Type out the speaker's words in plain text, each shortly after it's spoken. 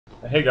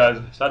Hey guys,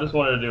 so I just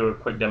wanted to do a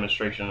quick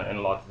demonstration on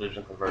analog to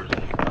digital conversion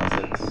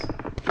since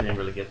we didn't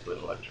really get to it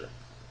in the lecture.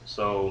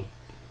 So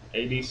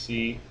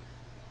ADC,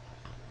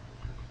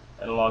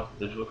 analog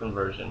to digital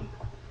conversion,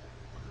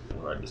 let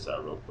me write this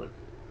out real quick,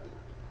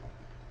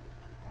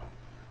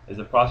 is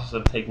the process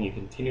of taking a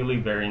continually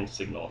varying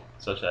signal,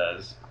 such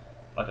as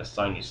like a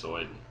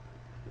sinusoid,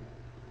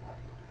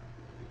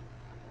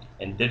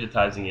 and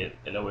digitizing it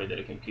in a way that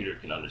a computer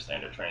can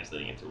understand, or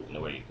translating it in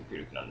a way a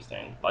computer can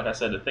understand. Like I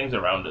said, the things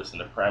around us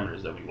and the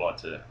parameters that we want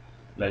to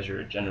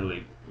measure are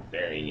generally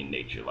varying in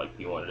nature. Like if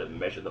you wanted to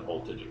measure the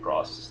voltage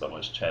across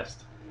someone's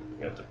chest,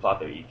 to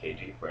plot their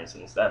EKG, for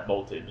instance, that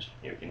voltage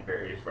can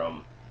vary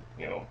from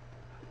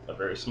a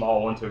very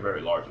small one to a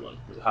very large one.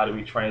 So how do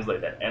we translate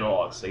that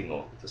analog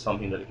signal to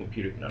something that a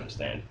computer can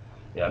understand?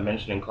 I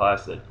mentioned in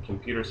class that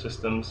computer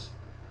systems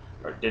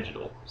are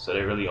digital, so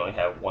they really only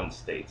have one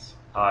states,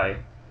 high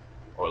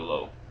or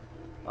low.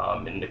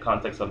 In the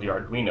context of the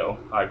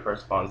Arduino, high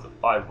corresponds to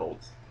 5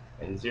 volts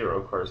and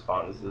 0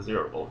 corresponds to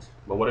 0 volts.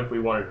 But what if we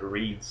wanted to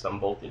read some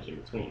voltage in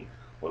between?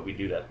 Well, we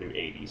do that through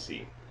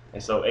ADC.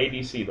 And so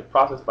ADC, the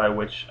process by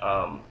which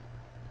a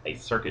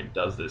circuit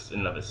does this in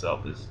and of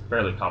itself is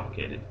fairly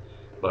complicated.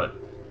 But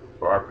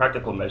for our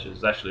practical measures,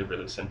 it's actually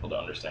really simple to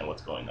understand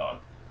what's going on.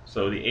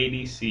 So the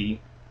ADC,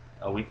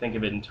 we think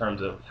of it in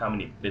terms of how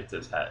many bits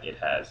it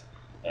has.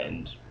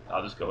 And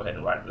I'll just go ahead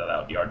and write that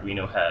out. The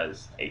Arduino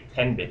has a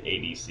 10-bit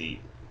ADC.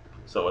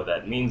 So what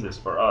that means is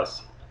for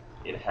us,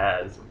 it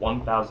has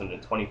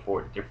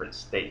 1,024 different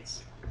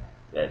states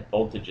that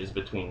voltages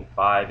between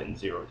 5 and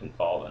 0 can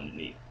fall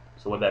underneath.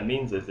 So what that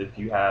means is if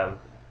the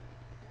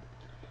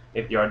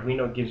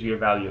Arduino gives you a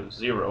value of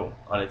 0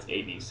 on its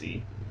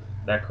ADC,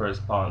 that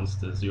corresponds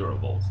to 0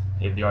 volts.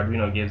 If the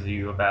Arduino gives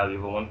you a value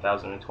of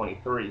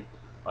 1,023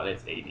 on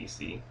its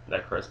ADC,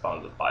 that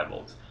corresponds to 5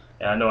 volts.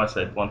 And I know I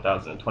said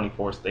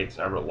 1,024 states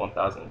and I wrote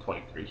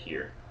 1,023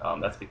 here.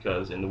 That's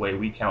because in the way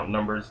we count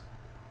numbers,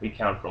 we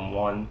count from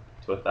 1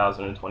 to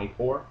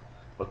 1,024,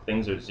 but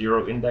things are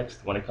 0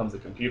 indexed when it comes to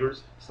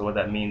computers. So what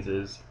that means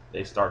is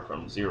they start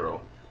from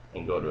 0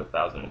 and go to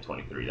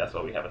 1,023. That's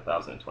why we have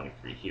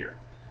 1,023 here.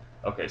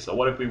 Okay, so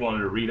what if we wanted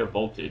to read a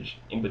voltage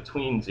in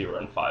between 0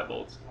 and 5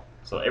 volts?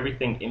 So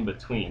everything in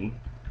between,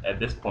 at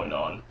this point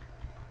on,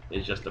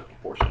 is just a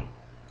proportion.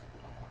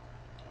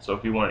 So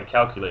if you want to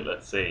calculate,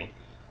 let's say,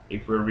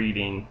 if we're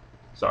reading,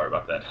 sorry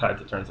about that, I had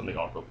to turn something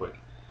off real quick.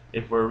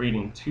 If we're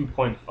reading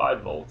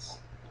 2.5 volts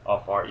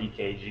off our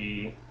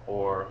EKG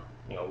or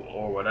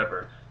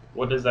whatever,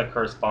 what does that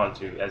correspond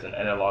to as an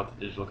analog to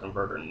digital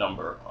converter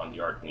number on the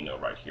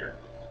Arduino right here?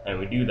 And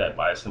we do that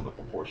by a simple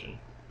proportion.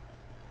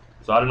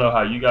 So I don't know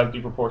how you guys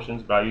do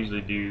proportions, but I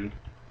usually do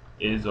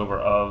is over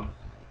of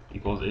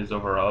equals is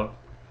over of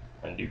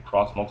and do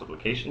cross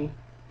multiplication.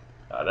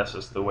 That's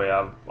just the way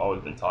I've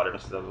always been taught ever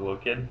since I was a little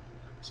kid.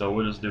 So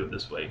we'll just do it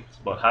this way.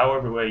 But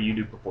however way you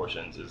do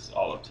proportions is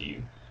all up to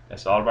you. And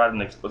so I'll write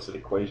an explicit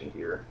equation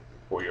here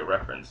for your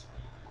reference.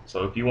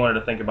 So if you wanted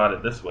to think about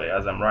it this way,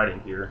 as I'm writing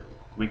here,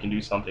 we can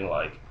do something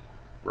like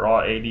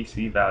raw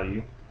ADC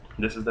value.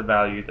 This is the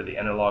value that the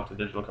analog to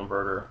digital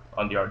converter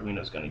on the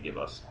Arduino is going to give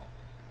us,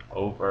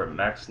 over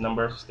max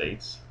number of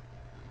states,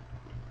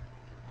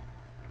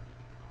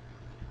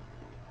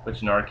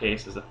 which in our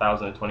case is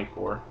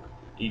 1,024,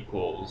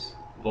 equals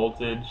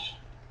voltage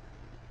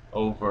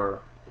over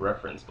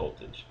reference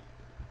voltage.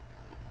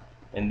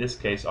 In this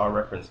case, our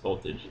reference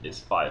voltage is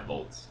 5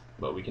 volts,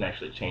 but we can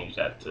actually change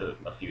that to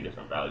a few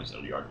different values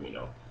on the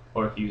Arduino.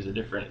 Or if you use a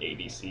different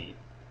ADC,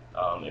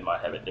 it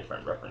might have a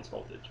different reference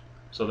voltage.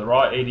 So the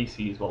raw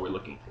ADC is what we're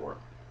looking for.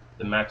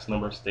 The max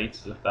number of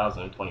states is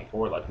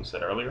 1,024, like we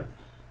said earlier.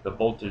 The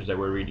voltage that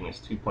we're reading is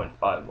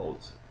 2.5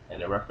 volts,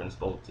 and the reference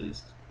voltage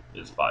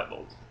is 5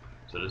 volts.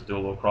 So just do a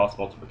little cross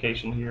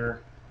multiplication here.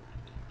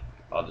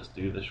 I'll just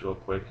do this real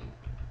quick.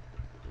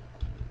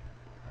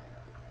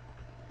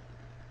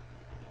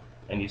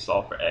 And you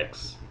solve for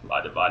x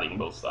by dividing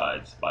both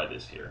sides by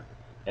this here.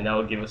 And that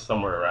will give us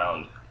somewhere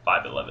around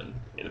 511,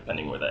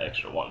 depending where that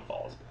extra 1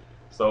 falls.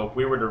 So if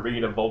we were to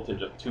read a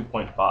voltage of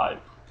 2.5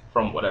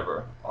 from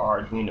whatever,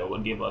 our Arduino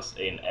would give us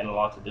an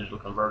analog to digital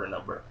converter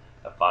number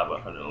of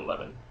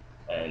 511.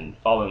 And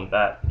following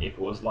that, if it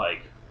was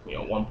like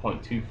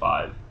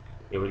 1.25,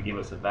 it would give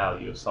us a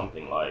value of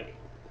something like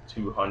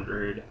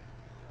 200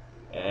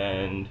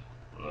 and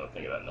I'm gonna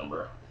think of that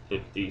number,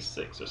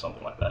 56 or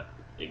something like that.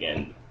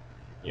 Again,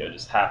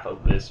 just half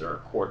of this or a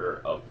quarter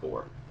of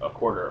 4, a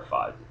quarter of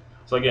 5.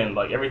 So again,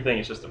 like everything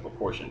is just a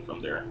proportion from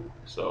there.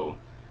 So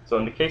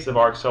in the case of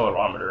our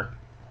accelerometer,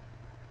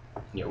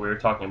 we were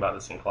talking about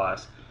this in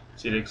class.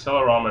 See, the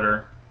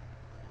accelerometer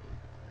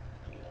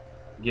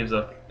gives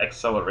us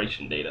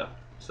acceleration data.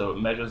 So it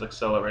measures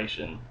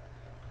acceleration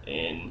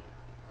in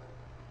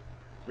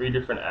 3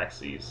 different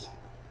axes,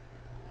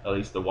 at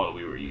least the one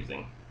we were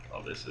using.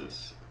 Oh, this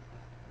is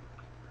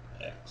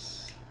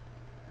X,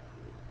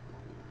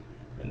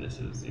 and this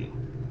is Z.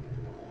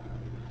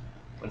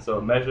 And so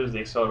it measures the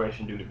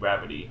acceleration due to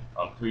gravity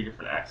on 3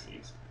 different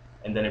axes,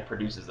 and then it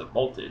produces a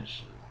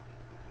voltage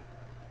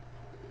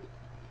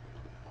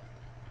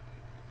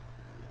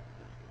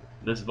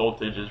This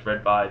voltage is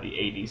read by the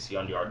ADC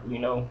on the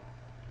Arduino.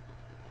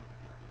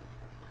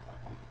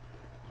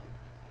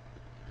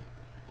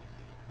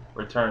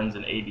 Returns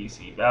an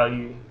ADC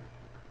value.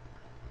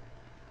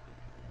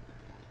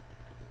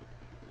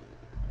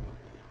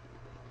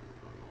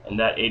 And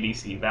that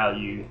ADC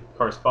value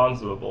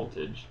corresponds to a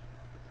voltage.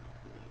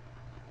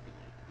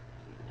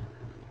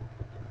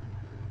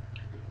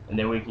 And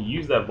then we can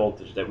use that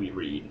voltage that we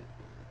read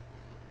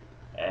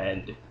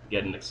and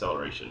get an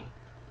acceleration.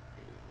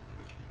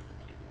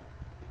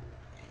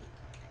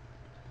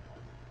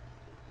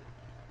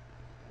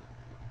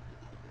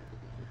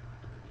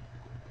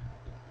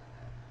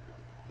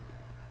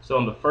 So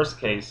in the first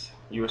case,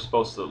 you were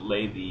supposed to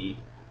lay the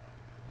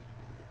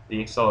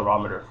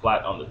accelerometer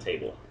flat on the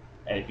table.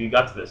 And if you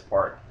got to this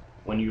part,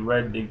 when you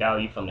read the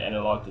value from the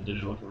analog to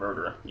digital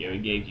converter,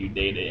 it gave you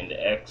data in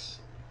the X,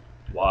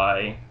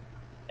 Y,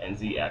 and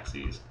Z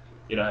axes.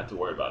 You don't have to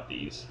worry about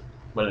these.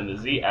 But in the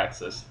Z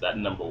axis, that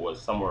number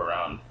was somewhere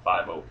around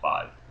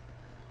 505.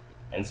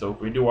 And so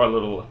if we do our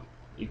little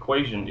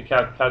equation, the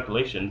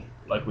calculation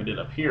like we did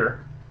up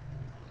here,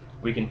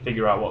 we can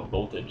figure out what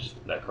voltage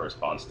that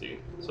corresponds to.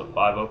 So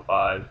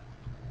 505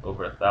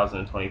 over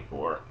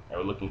 1024, and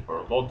we're looking for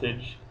a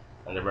voltage,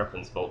 and the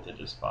reference voltage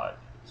is 5.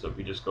 So if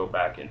we just go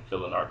back and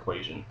fill in our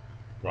equation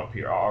from up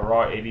here, our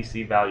raw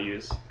ADC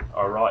values,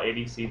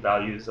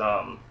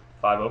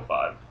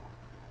 505.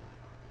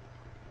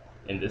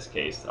 In this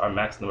case, our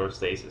max number of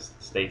states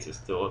is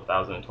still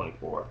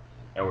 1024,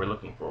 and we're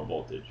looking for a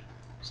voltage.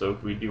 So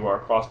if we do our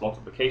cross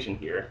multiplication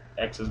here,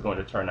 X is going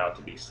to turn out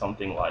to be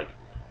something like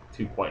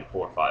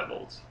 2.45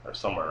 volts, or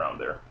somewhere around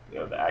there.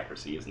 The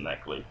accuracy isn't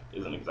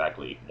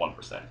exactly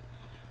 1%.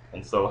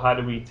 And so how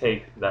do we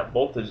take that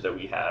voltage that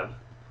we have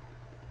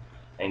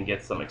and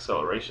get some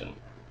acceleration?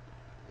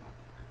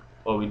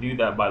 Well, we do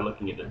that by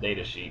looking at the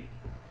data sheet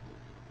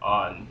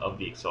of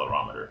the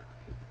accelerometer,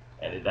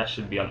 and that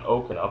should be on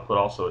Oak, and I'll put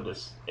also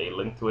a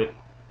link to it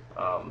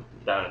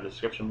down in the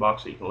description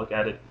box so you can look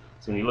at it.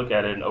 So when you look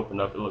at it and open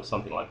up, it looks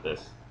something like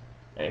this.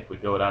 And if we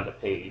go down to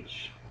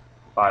page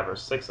 5 or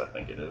 6, I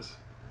think it is.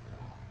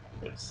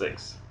 It's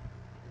 6.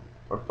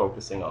 We're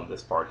focusing on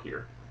this part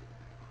here.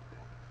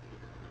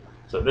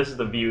 So this is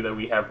the view that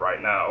we have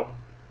right now.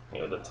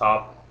 The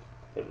top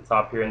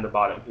here and the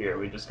bottom here.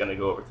 We're just going to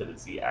go over to the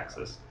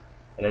Z-axis.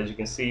 And as you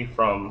can see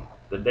from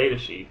the data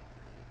sheet,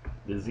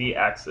 the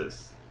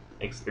Z-axis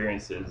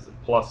experiences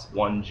plus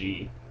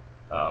 1g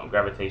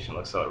gravitational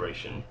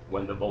acceleration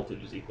when the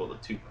voltage is equal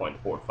to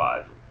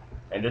 2.45.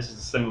 And this is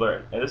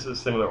a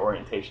similar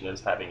orientation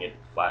as having it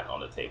flat on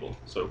the table.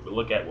 So if we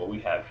look at what we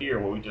have here,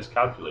 what we just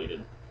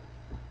calculated,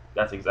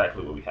 that's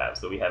exactly what we have.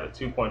 So we have a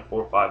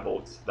 2.45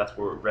 volts. That's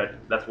where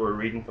we're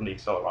reading from the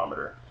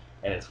accelerometer,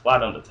 and it's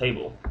flat on the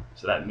table.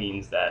 So that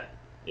means that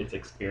it's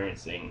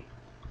experiencing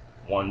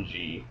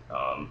 1g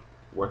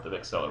worth of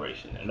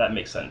acceleration, and that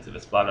makes sense. If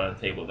it's flat on the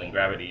table, then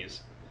gravity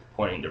is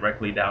pointing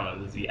directly down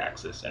on the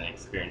z-axis and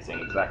experiencing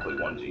exactly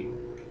 1g.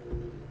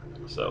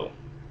 So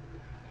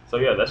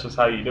yeah, that's just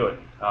how you do it.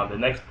 The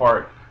next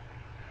part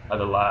of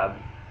the lab,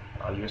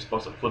 you're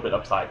supposed to flip it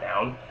upside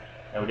down,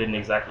 and we didn't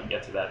exactly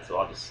get to that, so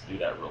I'll just do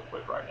that real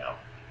quick right now.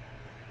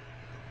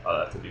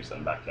 I'll have to do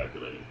some back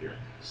calculating here.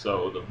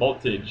 So the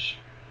voltage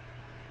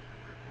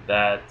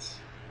that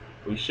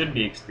we should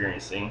be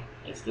experiencing,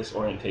 it's this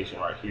orientation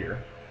right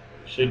here,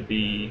 should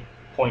be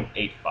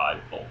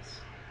 0.85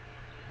 volts.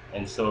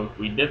 And so if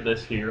we did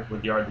this here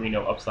with the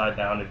Arduino upside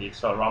down and the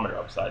accelerometer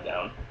upside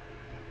down,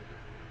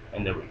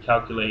 and then we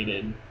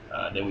calculated,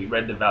 then we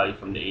read the value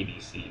from the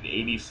ADC. The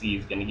ADC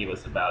is going to give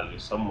us a value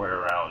somewhere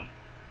around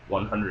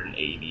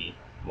 180,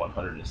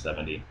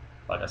 170.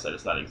 Like I said,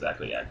 it's not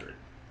exactly accurate.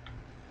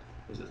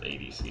 This is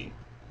ADC.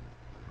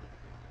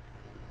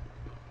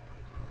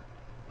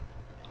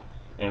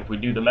 And if we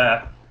do the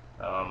math,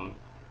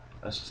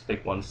 let's just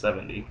pick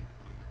 170.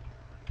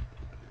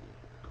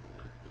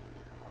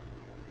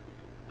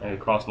 And we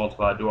cross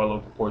multiply, do our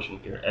little proportion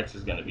here. X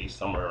is going to be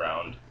somewhere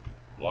around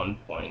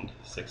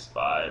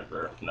 1.65,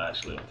 or no,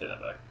 actually, let me take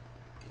that back.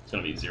 It's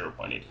going to be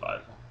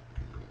 0.85.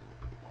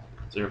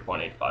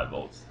 0.85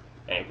 volts.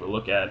 And if we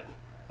look at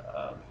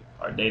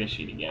our data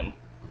sheet again,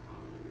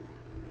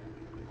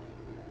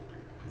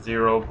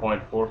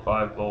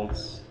 0.45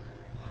 volts.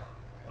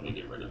 Let me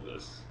get rid of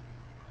this.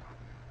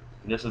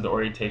 This is the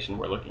orientation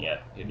we're looking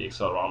at. The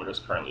accelerometer is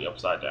currently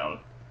upside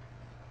down.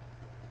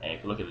 And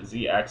if you look at the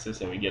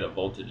z-axis and we get a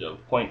voltage of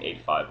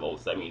 0.85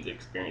 volts, that means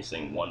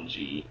experiencing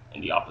 1g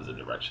in the opposite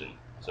direction.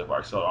 So if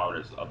our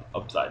accelerometer is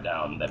upside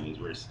down, that means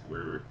we're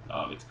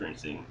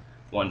experiencing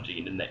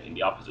 1g in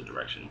the opposite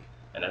direction.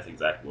 And that's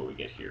exactly what we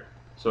get here.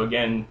 So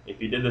again,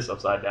 if you did this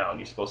upside down,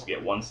 you're supposed to get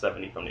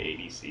 170 from the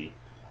ADC,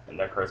 and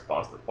that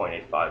corresponds to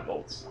 0.85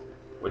 volts,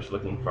 which,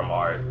 looking from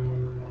our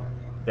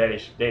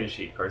data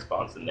sheet,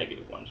 corresponds to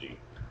negative 1g.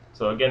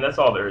 So again, that's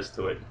all there is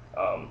to it.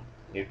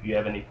 If you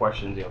have any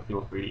questions,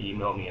 feel free to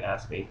email me and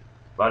ask me.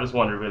 But I just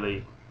want to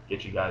really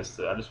get you guys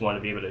to, I just want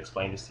to be able to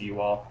explain this to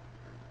you all.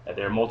 And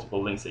there are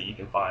multiple links that you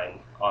can find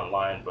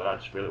online, but I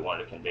just really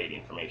wanted to convey the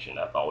information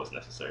I thought was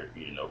necessary for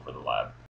you to know for the lab.